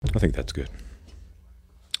I think that's good.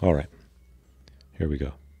 All right. Here we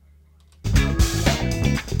go.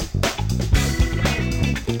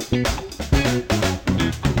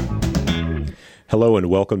 Hello and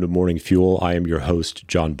welcome to Morning Fuel. I am your host,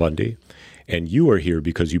 John Bundy, and you are here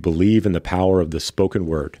because you believe in the power of the spoken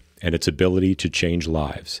word and its ability to change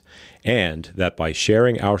lives, and that by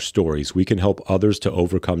sharing our stories, we can help others to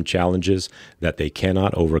overcome challenges that they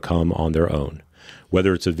cannot overcome on their own.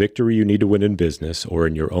 Whether it's a victory you need to win in business or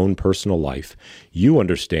in your own personal life, you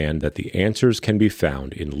understand that the answers can be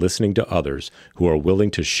found in listening to others who are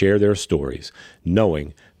willing to share their stories,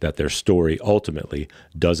 knowing that their story ultimately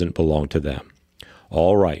doesn't belong to them.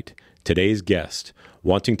 All right, today's guest,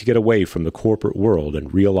 wanting to get away from the corporate world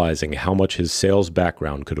and realizing how much his sales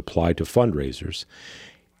background could apply to fundraisers,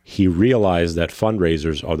 he realized that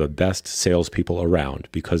fundraisers are the best salespeople around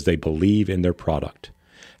because they believe in their product.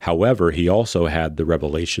 However, he also had the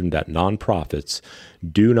revelation that nonprofits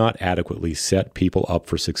do not adequately set people up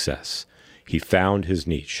for success. He found his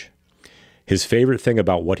niche. His favorite thing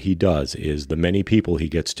about what he does is the many people he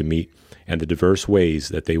gets to meet and the diverse ways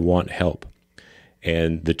that they want help,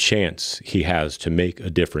 and the chance he has to make a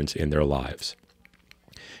difference in their lives.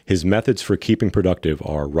 His methods for keeping productive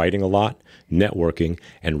are writing a lot, networking,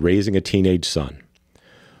 and raising a teenage son.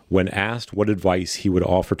 When asked what advice he would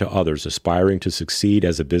offer to others aspiring to succeed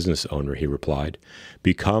as a business owner, he replied,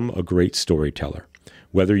 "Become a great storyteller.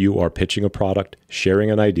 Whether you are pitching a product,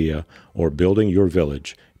 sharing an idea, or building your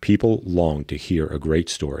village, people long to hear a great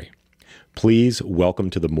story." Please welcome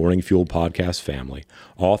to the Morning Fuel podcast family,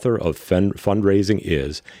 author of Fundraising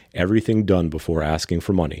is Everything Done Before Asking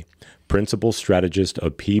for Money, principal strategist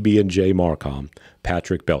of PB&J Marcom,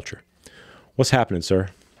 Patrick Belcher. What's happening, sir?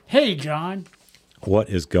 Hey, John. What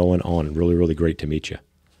is going on? Really, really great to meet you.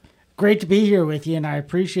 Great to be here with you, and I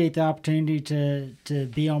appreciate the opportunity to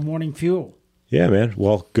be on Morning Fuel. Yeah, man.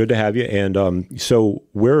 Well, good to have you. And so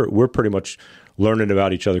we're pretty much learning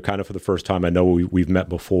about each other kind of for the first time. I know we've met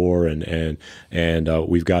before, and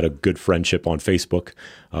we've got a good friendship on Facebook.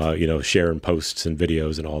 Sharing posts and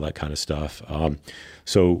videos and all that kind of stuff.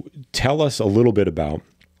 So tell us a little bit about,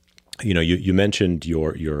 you mentioned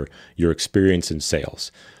your experience in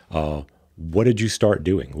sales. What did you start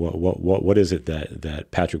doing? What is it that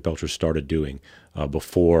Patrick Belcher started doing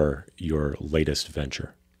before your latest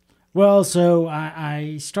venture? Well, so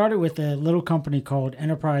I started with a little company called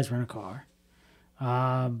Enterprise Rent-A-Car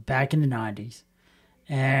back in the 90s,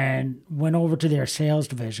 and went over to their sales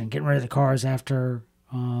division, getting rid of the cars after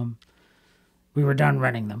we were done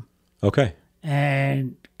renting them. Okay.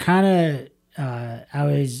 And kind of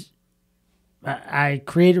I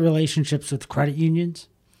created relationships with credit unions,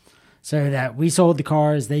 so that we sold the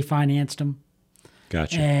cars, they financed them.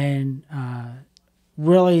 Gotcha. And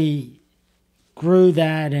really grew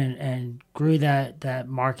that and grew that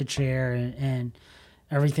market share and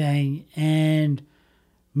everything, and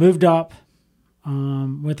moved up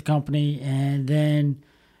with the company, and then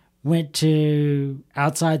went to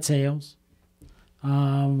outside sales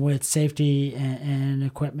with safety and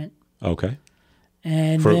equipment. Okay.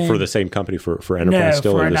 And for the same company for Enterprise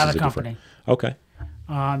still? No, for or another this is company. Okay.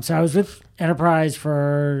 So I was with Enterprise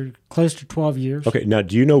for close to 12 years. Okay. Now,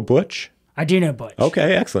 do you know Butch? I do know Butch.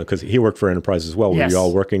 Okay, excellent. Because he worked for Enterprise as well. Yes. Were you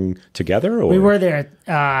all working together? Or? We were there.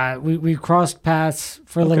 We crossed paths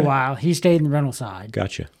for a little while. He stayed in the rental side.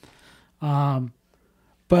 Gotcha. And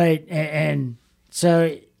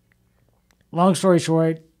so, long story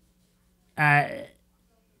short, I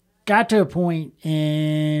got to a point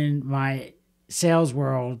in my sales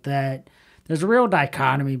world that there's a real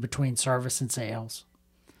dichotomy between service and sales.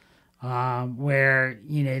 Where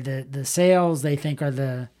the sales they think are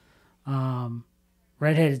the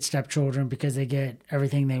redheaded stepchildren because they get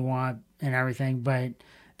everything they want and everything, but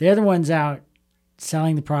they're the ones out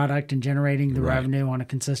selling the product and generating the revenue on a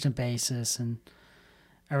consistent basis and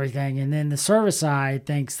everything. And then the service side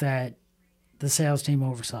thinks that the sales team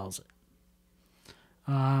oversells it.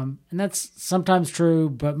 And that's sometimes true,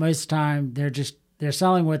 but most of the time they're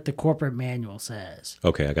selling what the corporate manual says.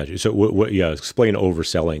 Okay, I got you. So what explain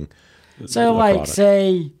overselling. So like product.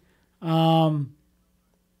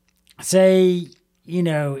 Say, in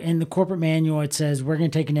the corporate manual, it says we're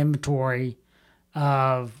going to take an inventory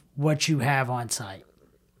of what you have on site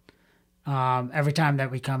every time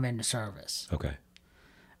that we come into service. Okay.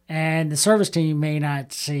 And the service team may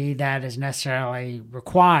not see that as necessarily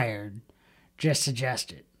required, just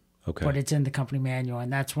suggested. Okay. But it's in the company manual,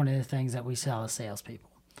 and that's one of the things that we sell as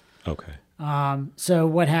salespeople. Okay. So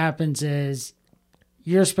what happens is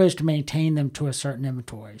you're supposed to maintain them to a certain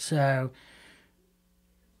inventory. So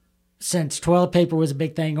since toilet paper was a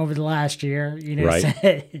big thing over the last year,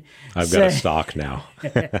 Right. I've got a stock now.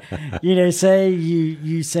 Say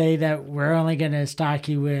you say that we're only going to stock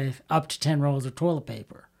you with up to 10 rolls of toilet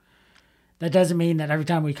paper. That doesn't mean that every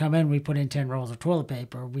time we come in, we put in 10 rolls of toilet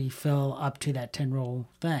paper. We fill up to that 10 roll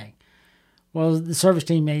thing. Well, the service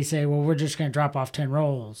team may say, well, we're just going to drop off 10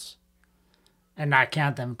 rolls and not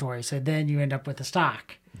count the inventory. So then you end up with a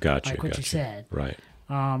stock. Gotcha. Like what you said. Right.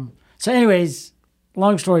 So anyways,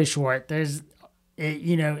 long story short, there's,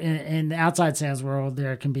 in the outside sales world,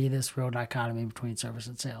 there can be this real dichotomy between service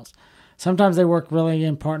and sales. Sometimes they work really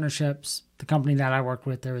in partnerships. The company that I worked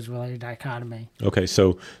with, there was really a dichotomy. Okay.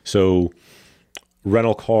 So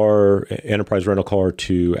rental car, enterprise rental car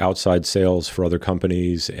to outside sales for other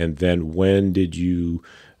companies. And then when did you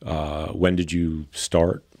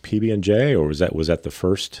start PB&J, or was that the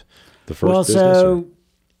first well, business? So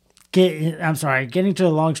getting to the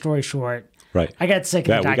long story short. Right. I got sick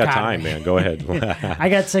of the dichotomy. We got time, man. Go ahead. I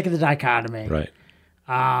got sick of the dichotomy. Right.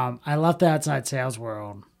 I left the outside sales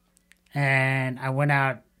world and I went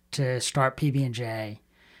out to start PB&J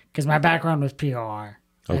because my background was PR.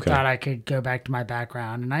 I thought I could go back to my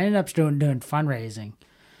background, and I ended up doing fundraising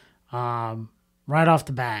right off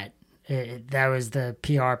the bat. That was the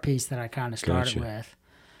PR piece that I kind of started with,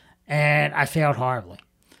 and I failed horribly.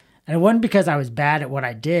 And it wasn't because I was bad at what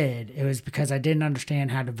I did. It was because I didn't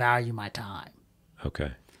understand how to value my time.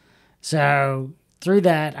 Okay. So through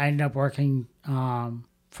that, I ended up working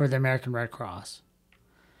for the American Red Cross,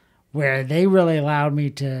 where they really allowed me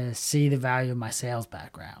to see the value of my sales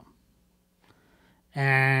background.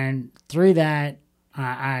 And through that,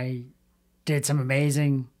 I did some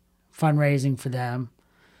amazing fundraising for them,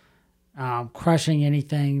 crushing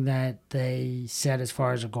anything that they set as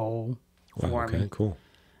far as a goal for me. Cool.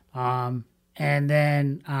 And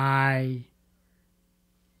then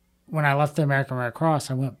when I left the American Red Cross,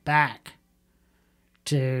 I went back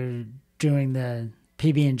to doing the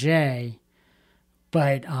PB&J,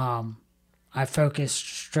 but I focused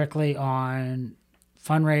strictly on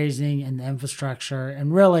fundraising and the infrastructure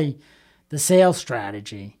and really the sales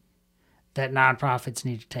strategy that nonprofits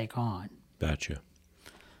need to take on. Gotcha.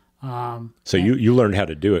 So you learned how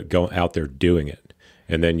to do it, go out there doing it,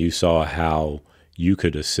 and then you saw how you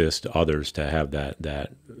could assist others to have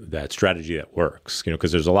that strategy that works.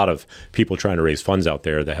 Because there's a lot of people trying to raise funds out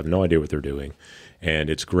there that have no idea what they're doing, and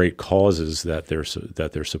it's great causes that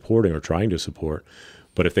they're supporting or trying to support.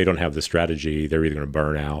 But if they don't have the strategy, they're either going to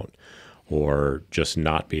burn out or just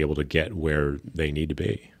not be able to get where they need to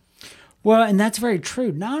be. Well, and that's very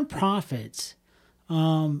true. Nonprofits,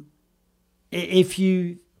 if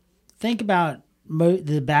you think about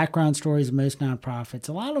the background stories of most nonprofits,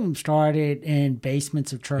 a lot of them started in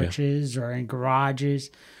basements of churches or in garages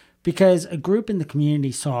because a group in the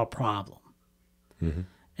community saw a problem. Mm-hmm.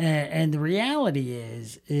 And the reality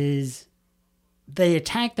is they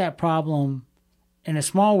attacked that problem in a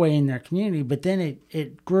small way in their community, but then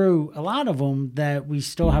it grew. A lot of them that we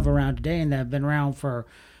still have around today and that have been around for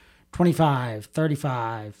 25,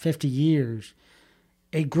 35, 50 years,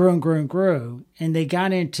 it grew and grew and grew, and they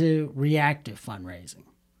got into reactive fundraising.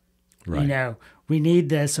 Right. We need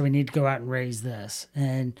this, so we need to go out and raise this.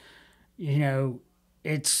 And, we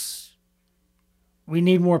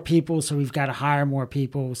need more people, so we've got to hire more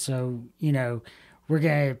people. So, we're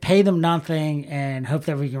going to pay them nothing and hope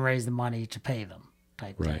that we can raise the money to pay them.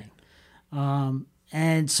 Type thing.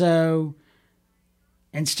 And so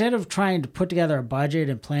instead of trying to put together a budget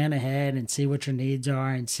and plan ahead and see what your needs are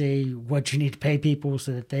and see what you need to pay people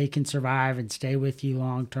so that they can survive and stay with you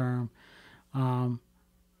long term,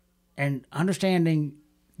 and understanding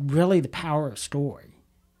really the power of story.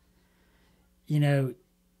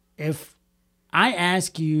 If I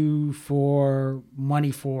ask you for money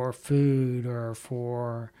for food or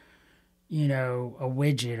for, a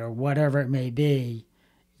widget or whatever it may be,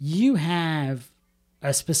 you have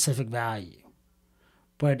a specific value.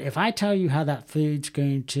 But if I tell you how that food's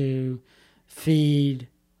going to feed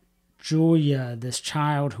Julia, this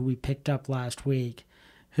child who we picked up last week,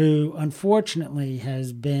 who unfortunately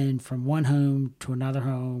has been from one home to another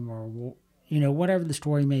home or, whatever the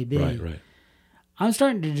story may be. Right. I'm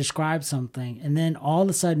starting to describe something, and then all of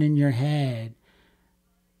a sudden in your head,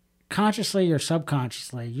 consciously or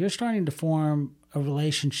subconsciously, you're starting to form a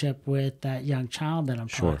relationship with that young child that I'm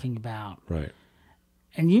talking about. Right.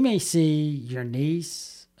 And you may see your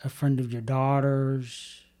niece, a friend of your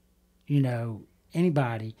daughter's,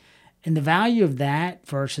 anybody. And the value of that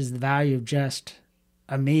versus the value of just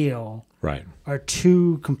a meal are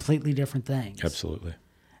two completely different things. Absolutely.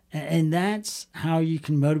 And that's how you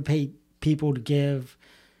can motivate people to give,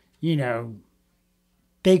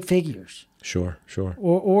 big figures. Sure.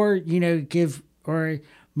 Or give or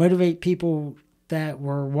motivate people that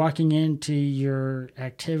were walking into your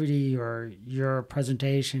activity or your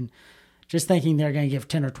presentation just thinking they're going to give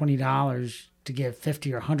 $10 or $20 to give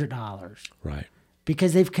 $50 or $100. Right.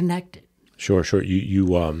 Because they've connected. Sure.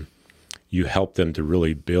 You help them to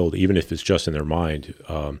really build, even if it's just in their mind,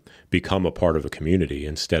 become a part of a community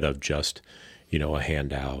instead of just, a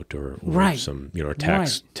handout or right. some,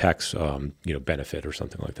 tax benefit or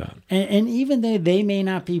something like that. And even though they may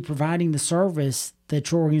not be providing the service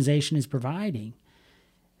that your organization is providing,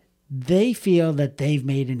 they feel that they've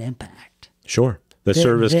made an impact. Sure. The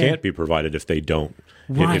service can't be provided if they don't,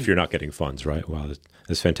 right. if you're not getting funds, right? Wow,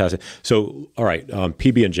 that's fantastic. So, all right,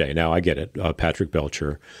 PB&J, now I get it, Patrick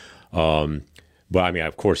Belcher. But I mean,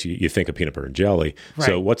 of course, you think of peanut butter and jelly. Right.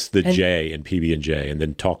 So what's the J in PB&J? And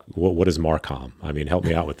then what is Marcom? I mean, help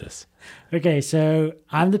me out with this. Okay, so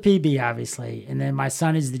I'm the PB, obviously, and then my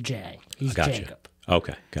son is the J. He's Jacob.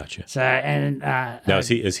 Okay, gotcha. So and now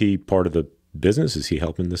is he part of the business? Is he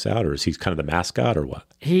helping this out, or is he kind of the mascot, or what?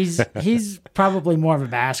 He's probably more of a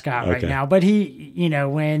mascot right now. But he,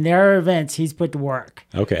 when there are events, he's put to work.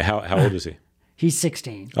 Okay, how old is he? He's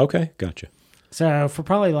 16. Okay, gotcha. So for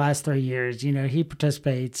probably the last 3 years, he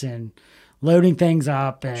participates in loading things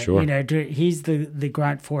up, and sure. He's the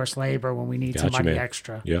grunt force labor when we need somebody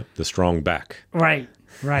extra. Yeah, the strong back. Right.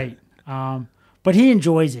 But he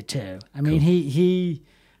enjoys it too. I mean,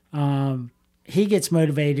 cool. He gets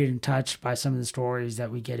motivated and touched by some of the stories that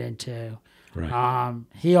we get into. Right.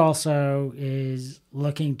 He also is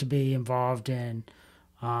looking to be involved in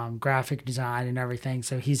graphic design and everything.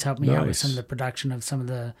 So he's helped me out with some of the production of some of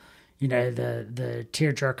the, the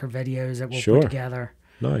tearjerker videos that we'll put together.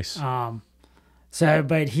 Nice.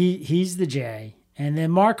 But he's the J. And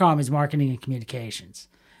then Marcom is marketing and communications.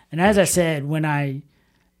 And as I said, when I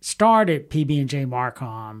started PB&J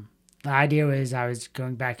Marcom, the idea was I was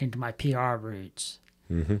going back into my PR roots.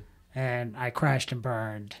 Mm-hmm. And I crashed and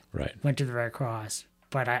burned. Right. Went to the Red Cross.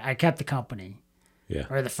 But I kept the company. Yeah.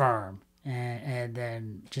 Or the firm. And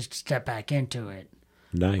then just stepped back into it.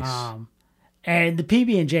 Nice. And the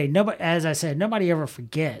PB&J, as I said, nobody ever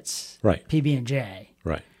forgets PB&J.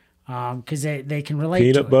 Right. Because they can relate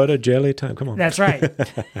Peanut to it. butter, jelly time. Come on. That's right.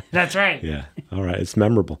 That's right. Yeah. All right. It's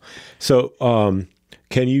memorable. So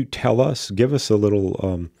can you give us a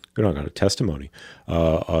little, a testimony,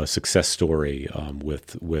 a success story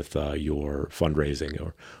with your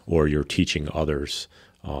fundraising or your teaching others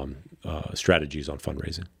strategies on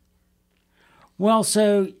fundraising? Well,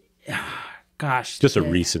 so, gosh. Just a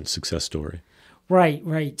recent success story.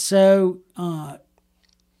 Right. So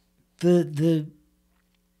the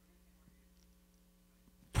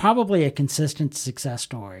probably a consistent success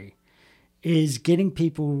story is getting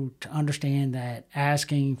people to understand that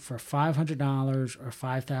asking for $500 or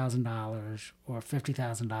 $5,000 or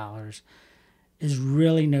 $50,000 is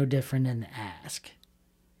really no different than the ask.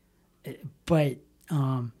 But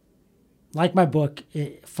like my book,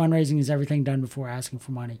 Fundraising is Everything Done Before Asking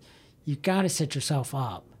for Money, you got to set yourself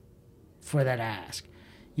up for that ask.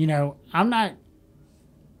 I'm not,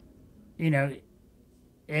 in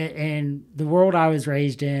the world I was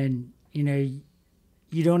raised in, you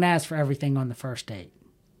don't ask for everything on the first date.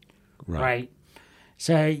 Right?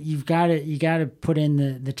 So you got to put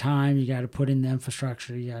in the time, you got to put in the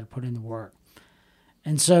infrastructure, you got to put in the work.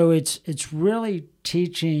 And so it's really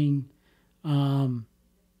teaching my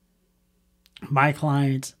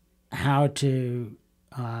clients how to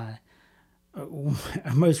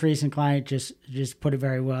a most recent client just put it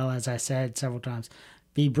very well, as I said several times.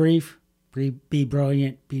 Be brief, be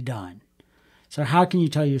brilliant, be done. So how can you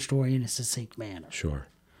tell your story in a succinct manner? Sure.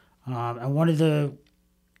 And one of the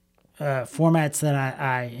formats that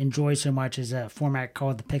I enjoy so much is a format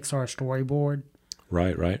called the Pixar Storyboard.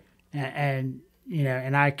 Right. And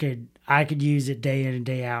I could use it day in and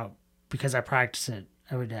day out because I practice it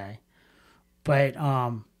every day. But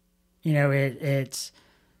it's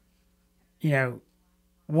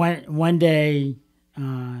one day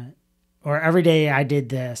or every day I did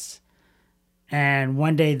this, and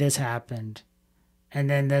one day this happened, and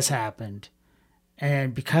then this happened,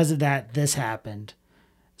 and because of that this happened,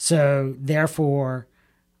 so therefore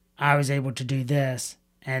I was able to do this,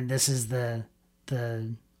 and this is the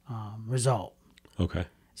result. Okay.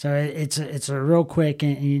 So it's a real quick,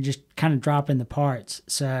 and you just kind of drop in the parts.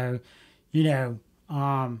 So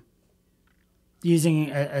using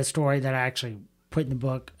a story that I actually put in the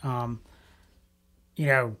book,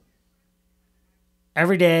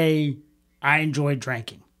 every day I enjoyed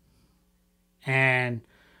drinking. And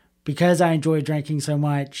because I enjoyed drinking so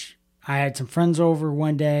much, I had some friends over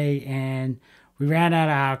one day and we ran out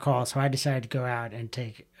of alcohol, so I decided to go out and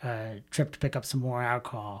take a trip to pick up some more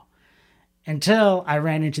alcohol. Until I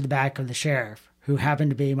ran into the back of the sheriff, who happened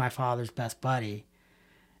to be my father's best buddy.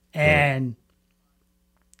 And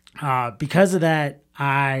because of that,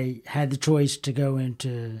 I had the choice to go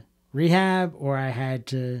into rehab or I had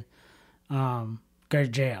to go to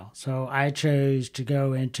jail. So I chose to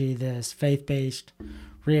go into this faith-based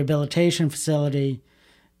rehabilitation facility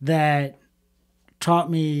that taught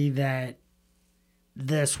me that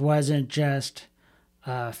this wasn't just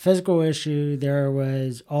a physical issue. There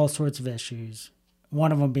was all sorts of issues,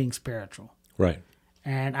 one of them being spiritual. Right.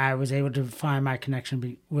 And I was able to find my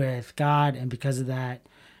connection with God, and because of that,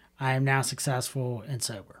 I am now successful and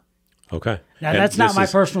sober. Okay. Now, and that's not my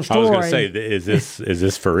personal story. I was going to say, is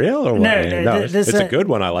this for real or what? No, it's a good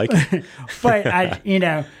one. I like it. But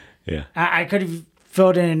yeah, I could have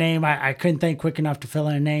filled in a name. I couldn't think quick enough to fill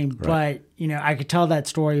in a name, right. But I could tell that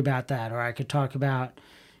story about that, or I could talk about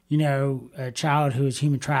a child who was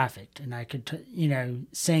human trafficked, and I could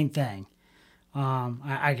same thing.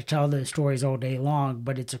 I could tell those stories all day long,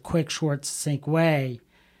 but it's a quick, short, succinct way,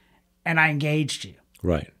 and I engaged you.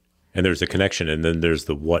 Right. And there's a connection, and then there's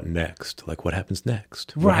the what next, like what happens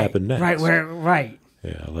next, what happened next. Right.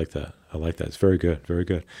 Yeah, I like that. It's very good, very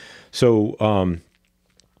good. So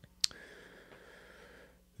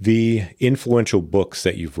the influential books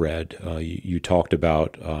that you've read, you talked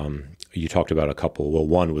about a couple. Well,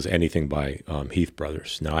 one was Anything by Heath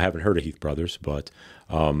Brothers. Now, I haven't heard of Heath Brothers, but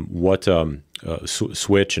what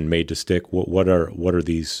Switch and Made to Stick? What are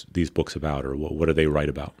these books about, or what do they write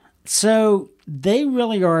about? So they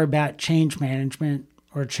really are about change management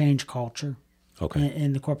or change culture. Okay.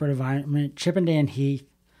 In the corporate environment. Chip and Dan Heath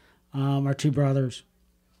are two brothers,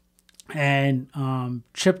 and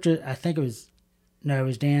Chip, it was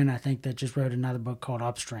Dan, I think, that just wrote another book called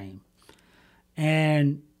Upstream.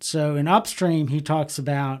 And so in Upstream, he talks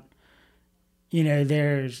about,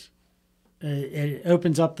 it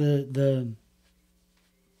opens up the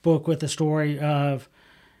book with a story of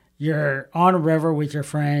you're on a river with your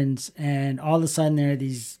friends, and all of a sudden there are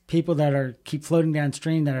these people that keep floating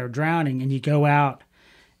downstream that are drowning, and you go out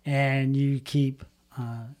and you keep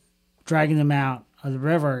dragging them out of the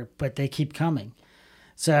river, but they keep coming.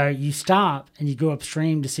 So you stop and you go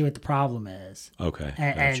upstream to see what the problem is. Okay.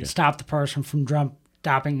 And stop the person from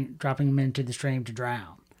dropping them into the stream to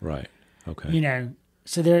drown. Right. Okay.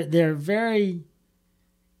 So they're very.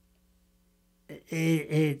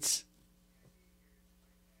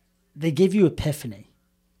 They give you epiphany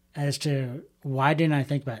as to why didn't I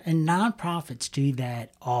think about it. And nonprofits do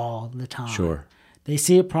that all the time. Sure. They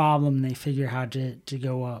see a problem and they figure how to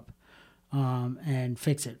go up and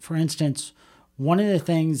fix it. For instance, one of the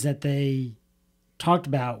things that they talked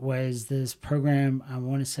about was this program, I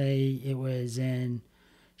want to say it was in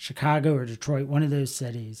Chicago or Detroit, one of those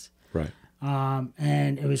cities. Right.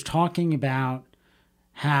 And it was talking about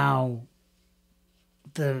how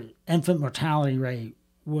the infant mortality rate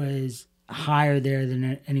was higher there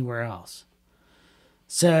than anywhere else.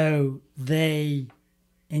 So they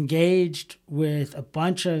engaged with a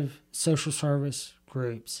bunch of social service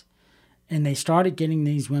groups, and they started getting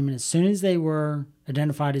these women, as soon as they were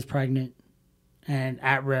identified as pregnant and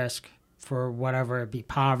at risk for whatever it be,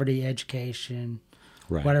 poverty, education,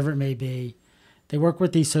 right, whatever it may be, they work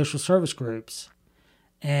with these social service groups,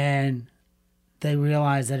 and they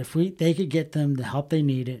realized that if they could get them the help they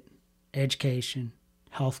needed, education,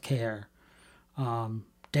 health care,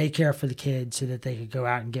 daycare for the kids so that they could go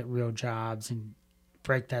out and get real jobs and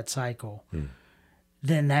break that cycle,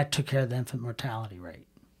 then that took care of the infant mortality rate.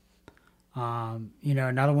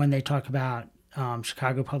 Another one they talk about,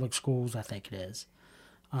 Chicago Public Schools, I think it is,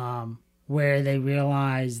 where they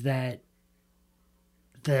realized that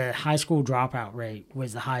the high school dropout rate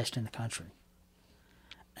was the highest in the country.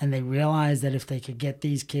 And they realized that if they could get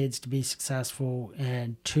these kids to be successful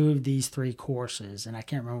in two of these three courses, and I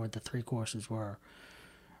can't remember what the three courses were,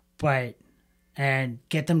 and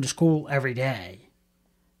get them to school every day,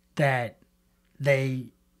 that they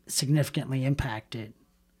significantly impacted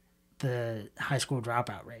the high school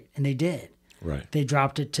dropout rate. And they did. Right. They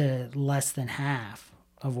dropped it to less than half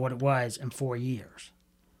of what it was in 4 years.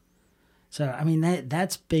 So, I mean,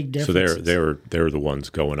 that's big difference. So they're the ones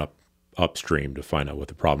going upstream to find out what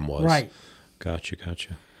the problem was. Right. Gotcha.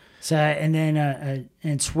 So, and then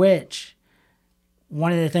in Switch,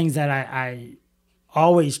 one of the things that I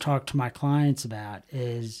always talk to my clients about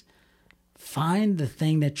is find the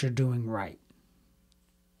thing that you're doing right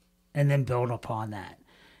and then build upon that.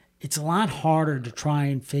 It's a lot harder to try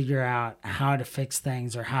and figure out how to fix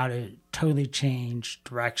things or how to totally change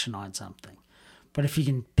direction on something. But if you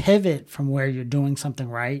can pivot from where you're doing something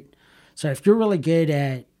right So if you're really good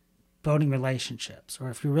at building relationships, or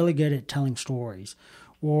if you're really good at telling stories,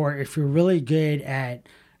 or if you're really good at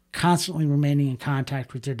constantly remaining in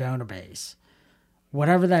contact with your donor base,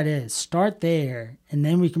 whatever that is, start there, and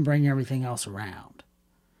then we can bring everything else around.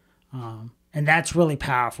 And that's really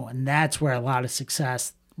powerful, and that's where a lot of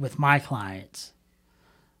success with my clients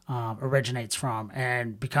originates from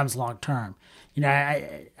and becomes long-term. You know,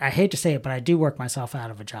 I hate to say it, but I do work myself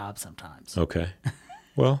out of a job sometimes. Okay.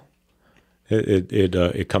 Well,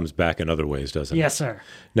 it comes back in other ways, doesn't it? Yes, sir.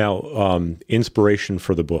 Now, inspiration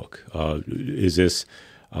for the book, is this,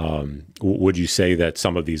 would you say that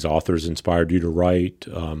some of these authors inspired you to write,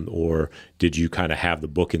 or did you kind of have the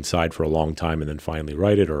book inside for a long time and then finally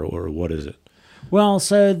write it, or what is it? Well,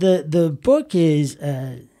 so the book is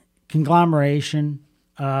a conglomeration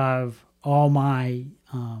of all my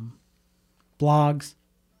blogs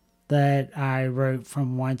that I wrote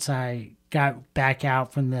from once I got back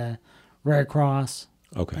out from the Red Cross.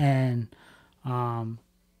 Okay. And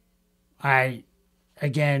I,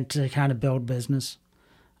 again, to kind of build business,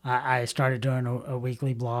 I started doing a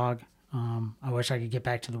weekly blog. I wish I could get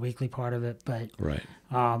back to the weekly part of it, but Right.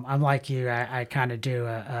 I'm like you. I kind of do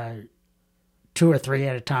a 2 or 3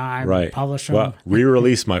 at a time. Right. Publish them. Well,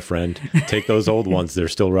 re-release, my friend. Take those old ones; they're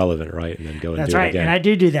still relevant, right? And then go and That's do right. it again. And I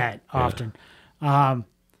do that often.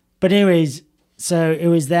 But anyways, so it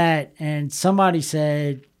was that, and somebody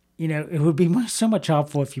said, you know, it would be so much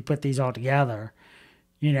helpful if you put these all together,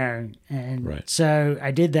 you know, and Right. so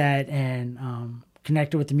I did that, and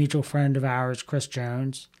connected with a mutual friend of ours, Chris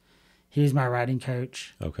Jones. He was my writing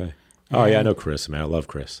coach. Okay. Oh yeah, I know Chris, man. I love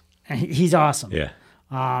Chris. And he's awesome. Yeah.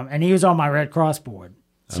 And he was on my Red Cross board.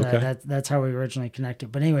 So Okay. that's how we originally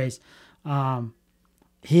connected. But anyways,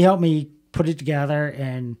 he helped me put it together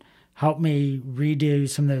and helped me redo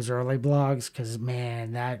some of those early blogs, because,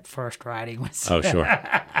 man, that first writing was... Oh sure.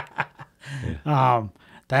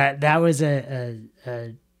 that was a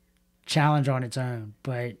challenge on its own.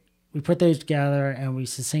 But we put those together and we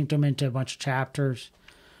succinct them into a bunch of chapters.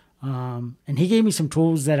 And he gave me some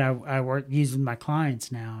tools that I use with my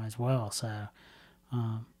clients now as well. So...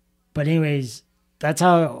 but anyways, that's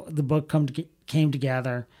how the book came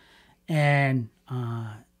together, and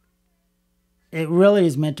it really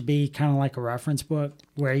is meant to be kind of like a reference book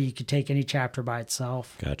where you could take any chapter by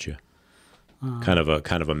itself. Gotcha. Kind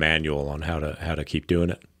of a manual on how to keep doing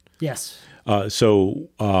it. Yes. So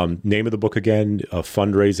name of the book again: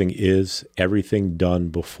 Fundraising is Everything Done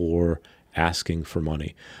Before Asking for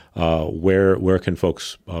Money. Where can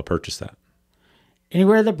folks purchase that?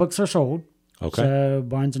 Anywhere that books are sold. Okay. So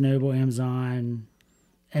Barnes & Noble, Amazon,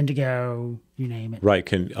 Indigo, you name it. Right.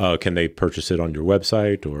 Can they purchase it on your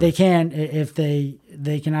website? Or They can, if they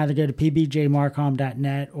can either go to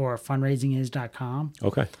pbjmarcom.net or fundraisingism.com.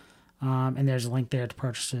 Okay. And there's a link there to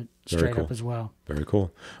purchase it Very straight cool. up as well. Very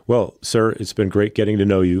cool. Well, sir, it's been great getting to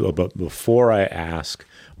know you. But before I ask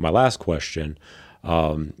my last question,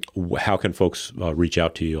 how can folks reach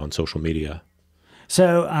out to you on social media?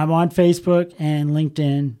 So I'm on Facebook and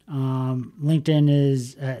LinkedIn. LinkedIn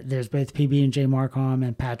is there's both PB&J Marcom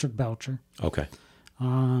and Patrick Belcher. Okay.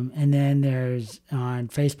 And then there's on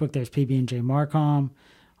Facebook there's PB&J Marcom,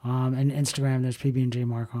 and Instagram there's PB&J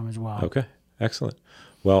Marcom as well. Okay. Excellent.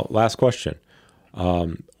 Well, last question.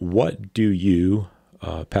 What do you,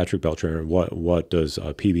 Patrick Belcher, what does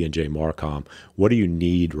PB&J Marcom? What do you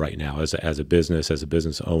need right now as a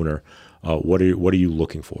business owner? What are you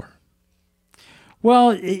looking for?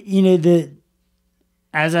 Well, you know,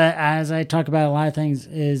 as I talk about a lot of things,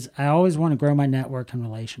 is I always want to grow my network and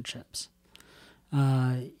relationships.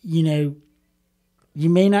 You know, you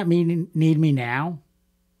may not need me now,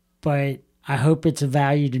 but I hope it's a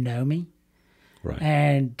value to know me. Right.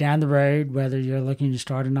 And down the road, whether you're looking to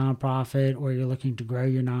start a nonprofit, or you're looking to grow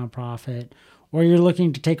your nonprofit, or you're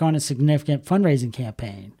looking to take on a significant fundraising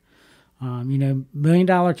campaign, you know, $1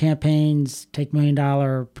 million campaigns take $1 million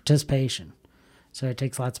participation. So it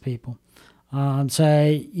takes lots of people.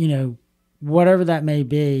 So, you know, whatever that may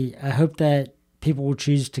be, I hope that people will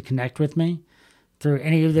choose to connect with me through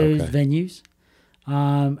any of those venues.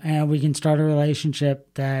 And we can start a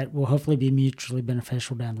relationship that will hopefully be mutually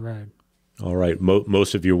beneficial down the road. All right.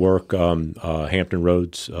 Most of your work, Hampton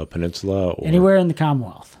Roads Peninsula? Or? Anywhere in the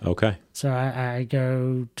Commonwealth. Okay. So I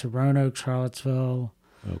go to Roanoke, Charlottesville,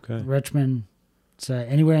 Richmond, so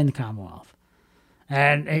anywhere in the Commonwealth.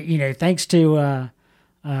 And, you know, thanks to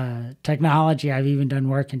technology, I've even done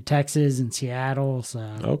work in Texas and Seattle. So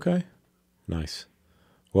Okay. Nice.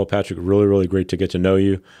 Well, Patrick, really, really great to get to know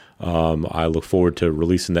you. I look forward to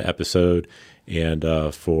releasing the episode and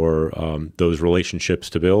for those relationships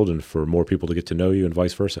to build and for more people to get to know you and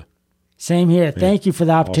vice versa. Same here. Thank you for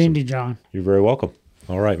the opportunity, John. You're very welcome.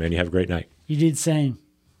 All right, man. You have a great night. You do the same.